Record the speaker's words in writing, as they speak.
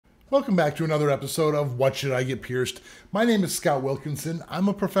Welcome back to another episode of What Should I Get Pierced? My name is Scott Wilkinson. I'm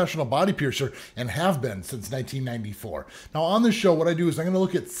a professional body piercer and have been since 1994. Now on this show, what I do is I'm going to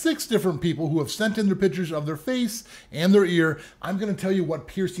look at 6 different people who have sent in their pictures of their face and their ear. I'm going to tell you what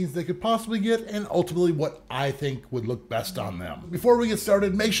piercings they could possibly get and ultimately what I think would look best on them. Before we get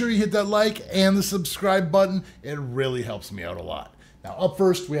started, make sure you hit that like and the subscribe button. It really helps me out a lot. Now up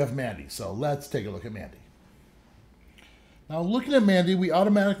first, we have Mandy. So let's take a look at Mandy. Now looking at Mandy, we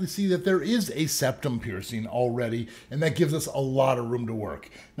automatically see that there is a septum piercing already, and that gives us a lot of room to work.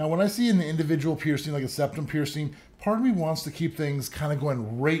 Now when I see an individual piercing like a septum piercing, part of me wants to keep things kind of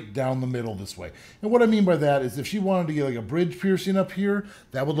going right down the middle this way. And what I mean by that is if she wanted to get like a bridge piercing up here,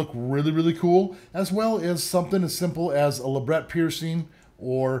 that would look really, really cool, as well as something as simple as a labret piercing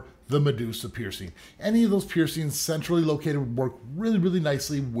or the Medusa piercing. Any of those piercings centrally located would work really, really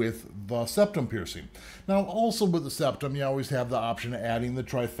nicely with the septum piercing. Now, also with the septum, you always have the option of adding the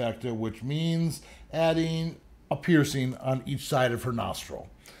trifecta, which means adding a piercing on each side of her nostril.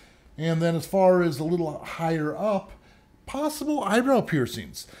 And then as far as a little higher up, possible eyebrow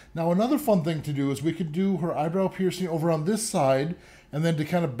piercings. Now, another fun thing to do is we could do her eyebrow piercing over on this side, and then to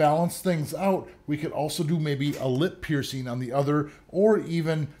kind of balance things out, we could also do maybe a lip piercing on the other, or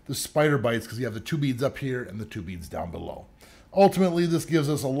even the spider bites, because you have the 2 beads up here and the 2 beads down below. Ultimately, this gives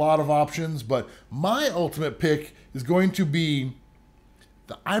us a lot of options, but my ultimate pick is going to be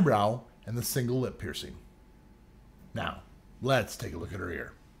the eyebrow and the single lip piercing. Now, let's take a look at her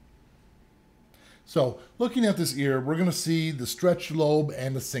ear. So looking at this ear, we're going to see the stretched lobe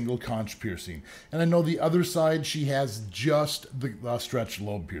and the single conch piercing. And I know the other side, she has just the stretched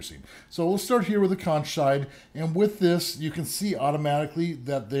lobe piercing. So we'll start here with the conch side. And with this, you can see automatically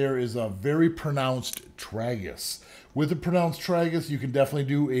that there is a very pronounced tragus. With a pronounced tragus, you can definitely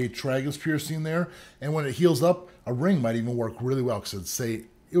do a tragus piercing there. And when it heals up, a ring might even work really well because it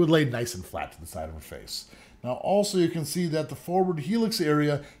would lay nice and flat to the side of her face. Now also you can see that the forward helix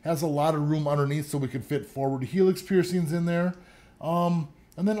area has a lot of room underneath, so we could fit forward helix piercings in there. And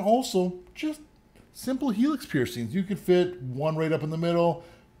then also just simple helix piercings. You could fit 1 right up in the middle,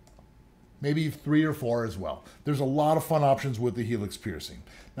 maybe 3 or 4 as well. There's a lot of fun options with the helix piercing.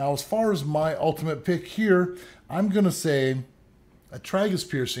 Now as far as my ultimate pick here, I'm going to say a tragus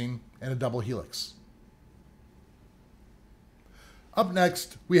piercing and a double helix. Up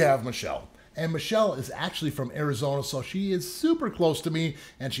next, we have Michelle. And Michelle is actually from Arizona, so she is super close to me,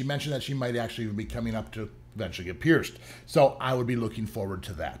 and she mentioned that she might actually be coming up to eventually get pierced. So I would be looking forward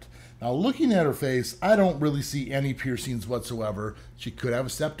to that. Now looking at her face, I don't really see any piercings whatsoever. She could have a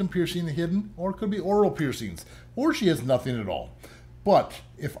septum piercing hidden, or it could be oral piercings, or she has nothing at all. But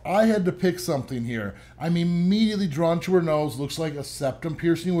if I had to pick something here, I'm immediately drawn to her nose. Looks like a septum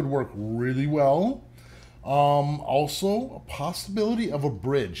piercing would work really well. Also, a possibility of a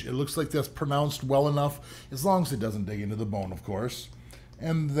bridge. It looks like that's pronounced well enough, as long as it doesn't dig into the bone, of course.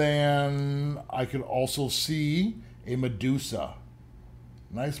 And then I could also see a Medusa.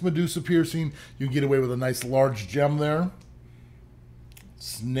 Nice Medusa piercing. You can get away with a nice large gem there.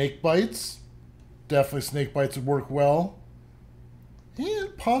 Snake bites. Definitely snake bites would work well.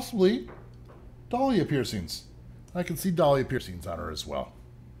 And possibly dahlia piercings. I can see dahlia piercings on her as well.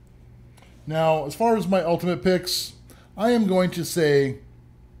 Now, as far as my ultimate picks, I am going to say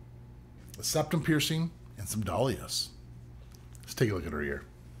a septum piercing and some dahlias. Let's take a look at her ear.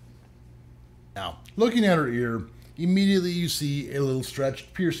 Now, looking at her ear, immediately you see a little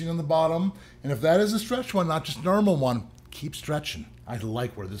stretched piercing on the bottom. And if that is a stretched one, not just a normal one, keep stretching. I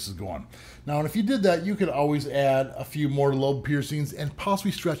like where this is going. Now, and if you did that, you could always add a few more lobe piercings and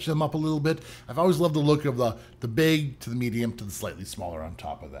possibly stretch them up a little bit. I've always loved the look of the big to the medium to the slightly smaller on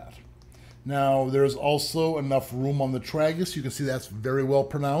top of that. Now, there's also enough room on the tragus. You can see that's very well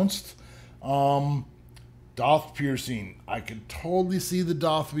pronounced. Doth piercing. I can totally see the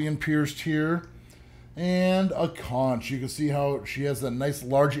doth being pierced here. And a conch. You can see how she has a nice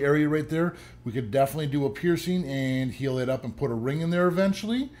large area right there. We could definitely do a piercing and heal it up and put a ring in there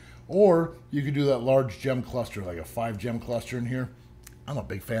eventually. Or you could do that large gem cluster, like a 5 gem cluster in here. I'm a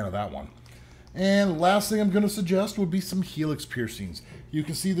big fan of that one. And last thing I'm going to suggest would be some helix piercings. You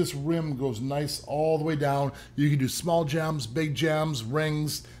can see this rim goes nice all the way down. You can do small gems, big gems,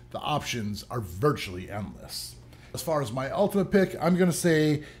 rings. The options are virtually endless. As far as my ultimate pick, I'm going to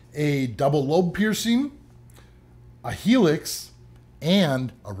say a double lobe piercing, a helix,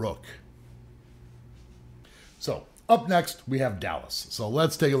 and a rook. So up next, we have Dallas. So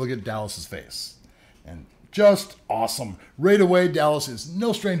let's take a look at Dallas's face. And just awesome. Right away, Dallas is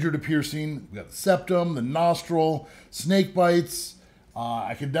no stranger to piercing. We got the septum, the nostril, snake bites.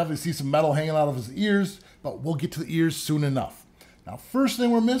 I can definitely see some metal hanging out of his ears, but we'll get to the ears soon enough. Now, first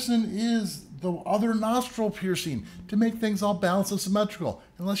thing we're missing is the other nostril piercing to make things all balanced and symmetrical,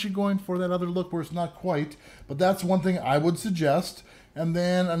 unless you're going for that other look where it's not quite. But that's one thing I would suggest. And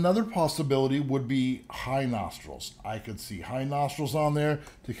then another possibility would be high nostrils. I could see high nostrils on there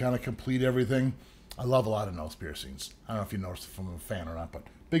to kind of complete everything. I love a lot of nose piercings. I don't know if you noticed if I'm a fan or not, but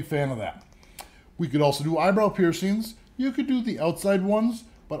big fan of that. We could also do eyebrow piercings. You could do the outside ones,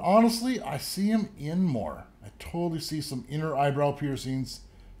 but honestly, I see them in more. I totally see some inner eyebrow piercings,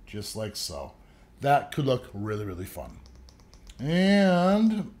 just like so. That could look really, really fun.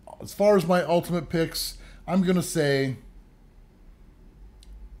 And as far as my ultimate picks, I'm going to say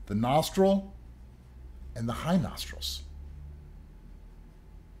the nostril and the high nostrils.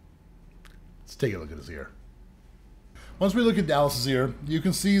 Let's take a look at his ear. Once we look at Dallas's ear, you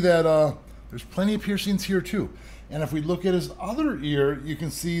can see that there's plenty of piercings here too. And if we look at his other ear, you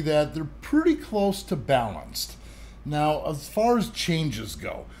can see that they're pretty close to balanced. Now, as far as changes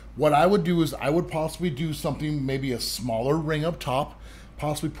go, what I would do is I would possibly do something, maybe a smaller ring up top,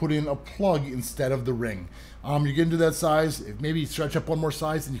 possibly put in a plug instead of the ring. You get into that size, maybe stretch up one more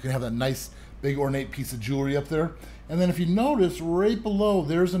size, and you can have that nice big ornate piece of jewelry up there. And then if you notice, right below,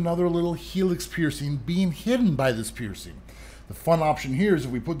 there's another little helix piercing being hidden by this piercing. The fun option here is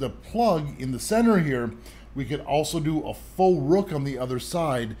if we put the plug in the center here, we could also do a faux rook on the other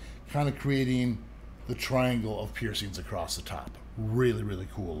side, kind of creating the triangle of piercings across the top. Really, really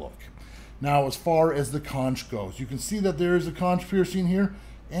cool look. Now, as far as the conch goes, you can see that there is a conch piercing here,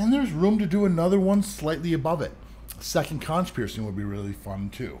 and there's room to do another one slightly above it. A second conch piercing would be really fun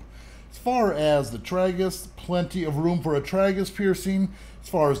too. As far as the tragus, plenty of room for a tragus piercing. As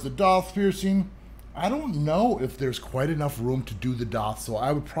far as the doth piercing, I don't know if there's quite enough room to do the doth, so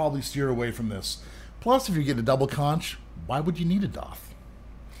I would probably steer away from this. Plus, if you get a double conch, why would you need a doth?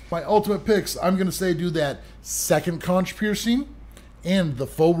 My ultimate picks, I'm going to say do that second conch piercing and the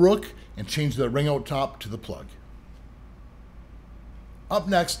faux rook and change the ring out top to the plug. Up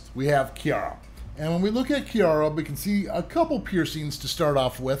next, we have Carle. And when we look at Carle, we can see a couple piercings to start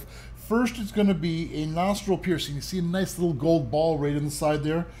off with. First, it's going to be a nostril piercing. You see a nice little gold ball right in the side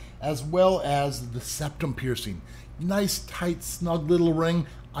there, as well as the septum piercing. Nice, tight, snug little ring.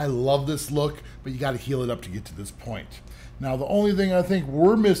 I love this look, but you got to heal it up to get to this point. Now, the only thing I think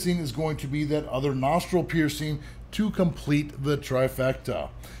we're missing is going to be that other nostril piercing to complete the trifecta.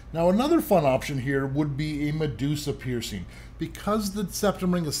 Now, another fun option here would be a Medusa piercing. Because the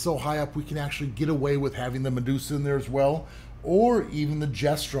septum ring is so high up, we can actually get away with having the Medusa in there as well, or even the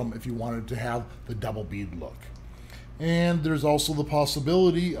Jestrum if you wanted to have the double bead look. And there's also the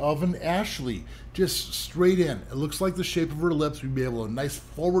possibility of an Ashley, just straight in. It looks like the shape of her lips. We'd be able to, a nice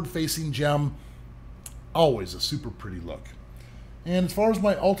forward-facing gem. Always a super pretty look. And as far as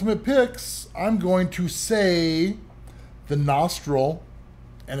my ultimate picks, I'm going to say the nostril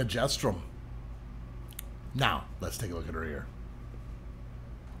and a Jestrum. Now, let's take a look at her ear.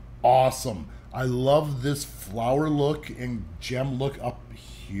 Awesome. I love this flower look and gem look up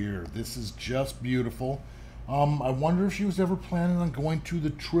here. This is just beautiful. I wonder if she was ever planning on going to the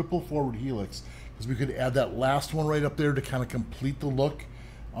triple forward helix, because we could add that last one right up there to kind of complete the look.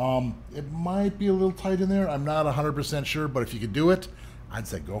 It might be a little tight in there. I'm not 100% sure, but if you could do it, I'd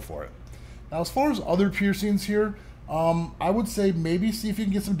say go for it. Now, as far as other piercings here, I would say maybe see if you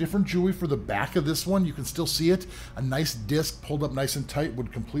can get some different jewelry for the back of this one. You can still see it. A nice disc pulled up nice and tight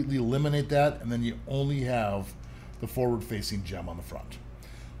would completely eliminate that, and then you only have the forward-facing gem on the front.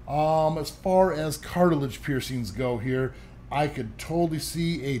 As far as cartilage piercings go here, I could totally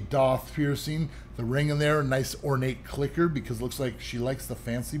see a doth piercing. The ring in there, a nice ornate clicker, because it looks like she likes the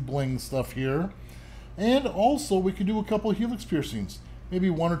fancy bling stuff here. And also, we could do a couple of helix piercings. Maybe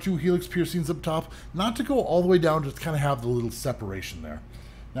one or two helix piercings up top, not to go all the way down, just kind of have the little separation there.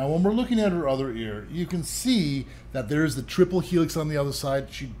 Now, when we're looking at her other ear, you can see that there's the triple helix on the other side.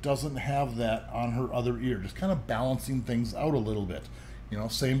 She doesn't have that on her other ear, just kind of balancing things out a little bit. You know,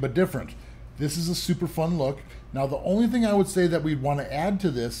 same but different. This is a super fun look. Now, the only thing I would say that we'd want to add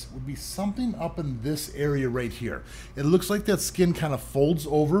to this would be something up in this area right here. It looks like that skin kind of folds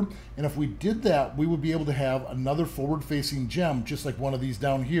over, and if we did that, we would be able to have another forward-facing gem, just like one of these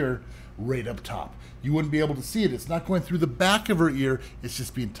down here, right up top. You wouldn't be able to see it. It's not going through the back of her ear. It's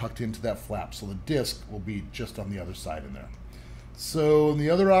just being tucked into that flap, so the disc will be just on the other side in there. So the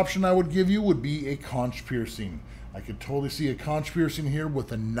other option I would give you would be a conch piercing. I could totally see a conch piercing here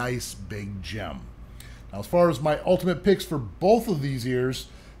with a nice big gem. Now, as far as my ultimate picks for both of these ears,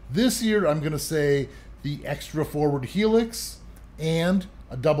 this ear I'm going to say the extra forward helix and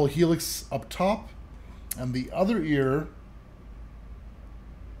a double helix up top. And the other ear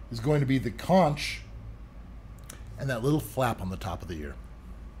is going to be the conch and that little flap on the top of the ear.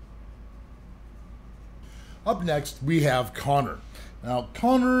 Up next, we have Connor. Now,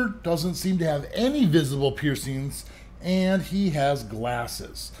 Connor doesn't seem to have any visible piercings, and he has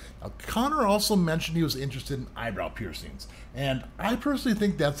glasses. Now, Connor also mentioned he was interested in eyebrow piercings, and I personally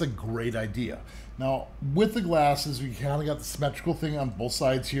think that's a great idea. Now, with the glasses, we kind of got the symmetrical thing on both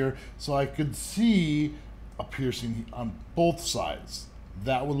sides here, so I could see a piercing on both sides.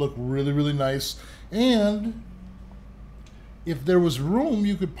 That would look really, really nice. And if there was room,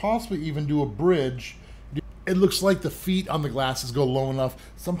 you could possibly even do a bridge. It looks like the feet on the glasses go low enough.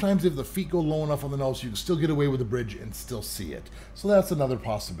 Sometimes if the feet go low enough on the nose, you can still get away with the bridge and still see it. So that's another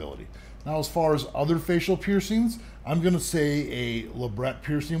possibility. Now, as far as other facial piercings, I'm going to say a labret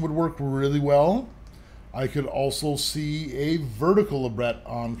piercing would work really well. I could also see a vertical labret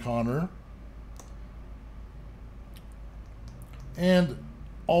on Connor. And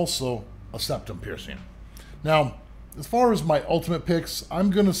also a septum piercing. Now, as far as my ultimate picks,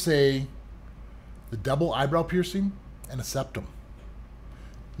 I'm going to say the double eyebrow piercing and a septum.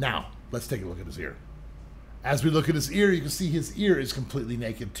 Now, let's take a look at his ear. As we look at his ear, you can see his ear is completely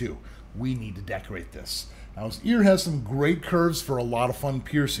naked too. We need to decorate this. Now, his ear has some great curves for a lot of fun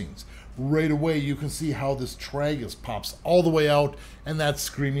piercings. Right away, you can see how this tragus pops all the way out, and that's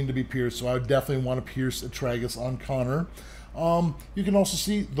screaming to be pierced, so I would definitely want to pierce a tragus on Connor. You can also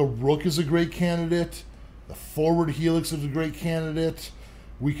see the rook is a great candidate. The forward helix is a great candidate.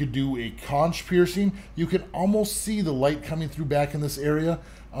 We could do a conch piercing. You can almost see the light coming through back in this area.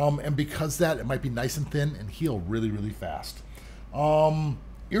 And because that, it might be nice and thin and heal really, really fast.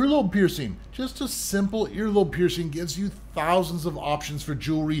 Earlobe piercing. Just a simple earlobe piercing gives you thousands of options for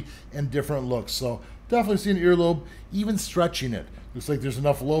jewelry and different looks. So definitely see an earlobe, even stretching it. Looks like there's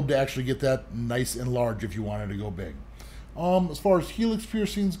enough lobe to actually get that nice and large if you wanted to go big. As far as helix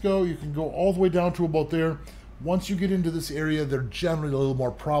piercings go, you can go all the way down to about there. Once you get into this area, they're generally a little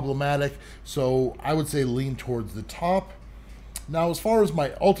more problematic, so I would say lean towards the top. Now, as far as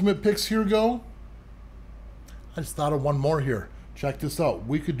my ultimate picks here go, I just thought of one more here. Check this out.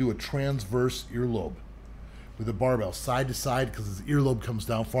 We could do a transverse earlobe with a barbell side to side because his earlobe comes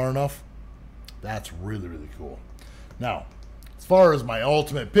down far enough. That's really, really cool. Now, as far as my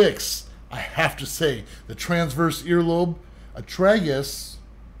ultimate picks, I have to say the transverse earlobe, a tragus,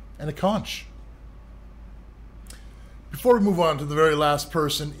 and a conch. Before we move on to the very last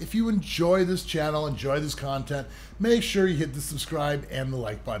person, if you enjoy this channel, enjoy this content, make sure you hit the subscribe and the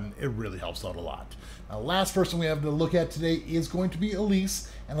like button. It really helps out a lot. Now, the last person we have to look at today is going to be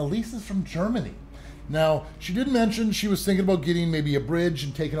Elise, and Elise is from Germany. Now, she did mention she was thinking about getting maybe a bridge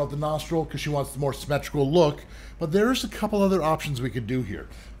and taking out the nostril because she wants the more symmetrical look, but there's a couple other options we could do here.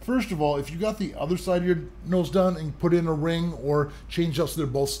 First of all, if you got the other side of your nose done and put in a ring or change up so they're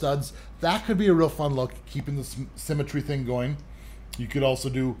both studs, that could be a real fun look, keeping the symmetry thing going. You could also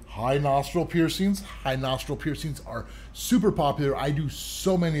do high nostril piercings. High nostril piercings are super popular. I do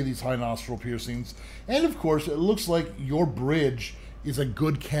so many of these high nostril piercings. And of course, it looks like your bridge is a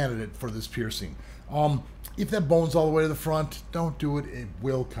good candidate for this piercing. If that bone's all the way to the front, don't do it. It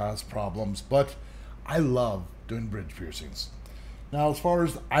will cause problems, but I love doing bridge piercings. Now, as far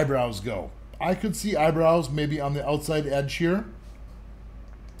as the eyebrows go, I could see eyebrows maybe on the outside edge here.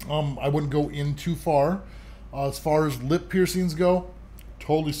 I wouldn't go in too far. As far as lip piercings go,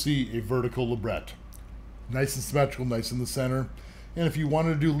 totally see a vertical labret. Nice and symmetrical, nice in the center. And if you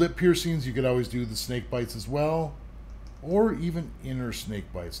wanted to do lip piercings, you could always do the snake bites as well, or even inner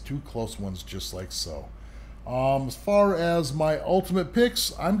snake bites, two close ones just like so. As far as my ultimate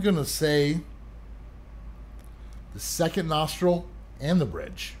picks, I'm going to say the second nostril and the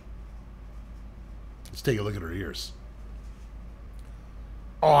bridge. Let's take a look at her ears.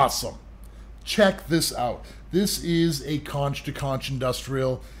 Awesome. Check this out. This is a conch to conch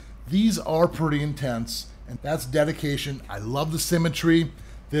industrial. These are pretty intense, and that's dedication. I love the symmetry.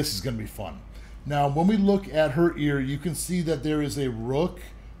 This is going to be fun. Now, when we look at her ear, you can see that there is a rook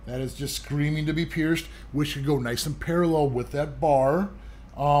that is just screaming to be pierced, which could go nice and parallel with that bar.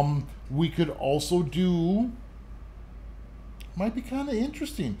 We could also do, might be kind of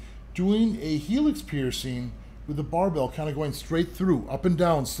interesting, doing a helix piercing with the barbell kind of going straight through, up and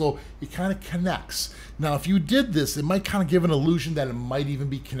down, so it kind of connects. Now, if you did this, it might kind of give an illusion that it might even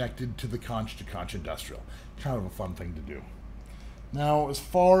be connected to the conch to conch industrial. Kind of a fun thing to do. Now, as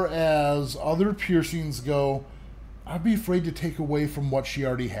far as other piercings go, I'd be afraid to take away from what she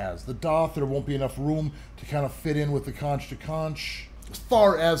already has. The doth, there won't be enough room to kind of fit in with the conch to conch. As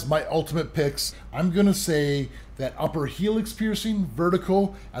far as my ultimate picks, I'm going to say that upper helix piercing,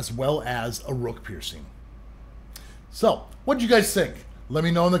 vertical, as well as a rook piercing. So, what do you guys think? Let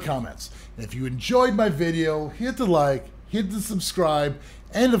me know in the comments. And if you enjoyed my video, hit the like, hit the subscribe,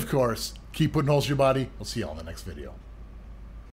 and of course, keep putting holes in your body. We'll see you all in the next video.